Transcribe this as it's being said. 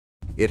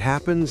It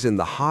happens in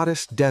the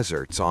hottest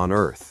deserts on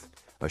Earth,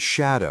 a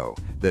shadow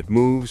that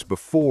moves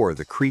before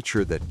the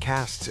creature that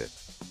casts it.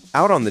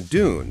 Out on the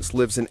dunes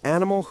lives an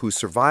animal whose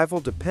survival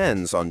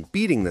depends on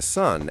beating the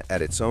sun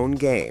at its own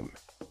game.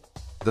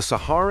 The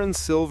Saharan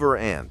silver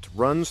ant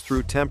runs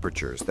through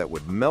temperatures that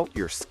would melt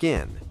your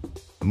skin.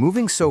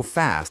 Moving so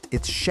fast,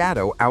 its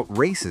shadow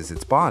outraces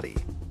its body.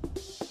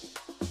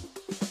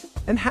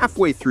 And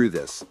halfway through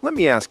this, let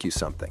me ask you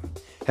something.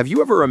 Have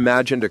you ever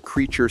imagined a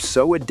creature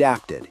so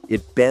adapted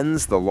it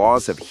bends the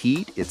laws of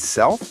heat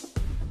itself?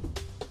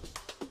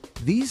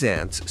 These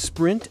ants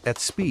sprint at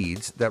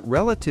speeds that,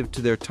 relative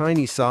to their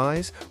tiny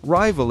size,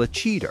 rival a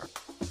cheetah.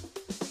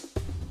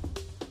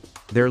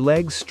 Their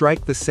legs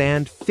strike the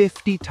sand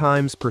 50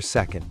 times per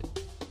second,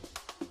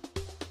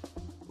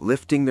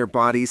 lifting their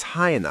bodies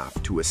high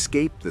enough to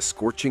escape the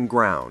scorching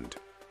ground.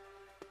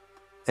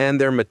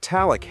 And their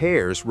metallic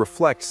hairs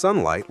reflect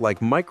sunlight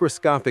like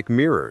microscopic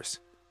mirrors,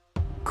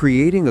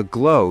 creating a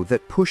glow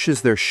that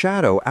pushes their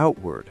shadow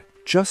outward,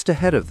 just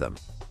ahead of them.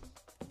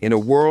 In a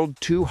world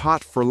too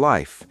hot for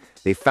life,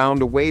 they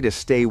found a way to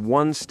stay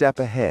one step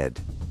ahead.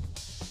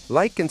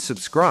 Like and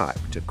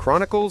subscribe to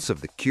Chronicles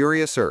of the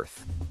Curious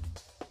Earth.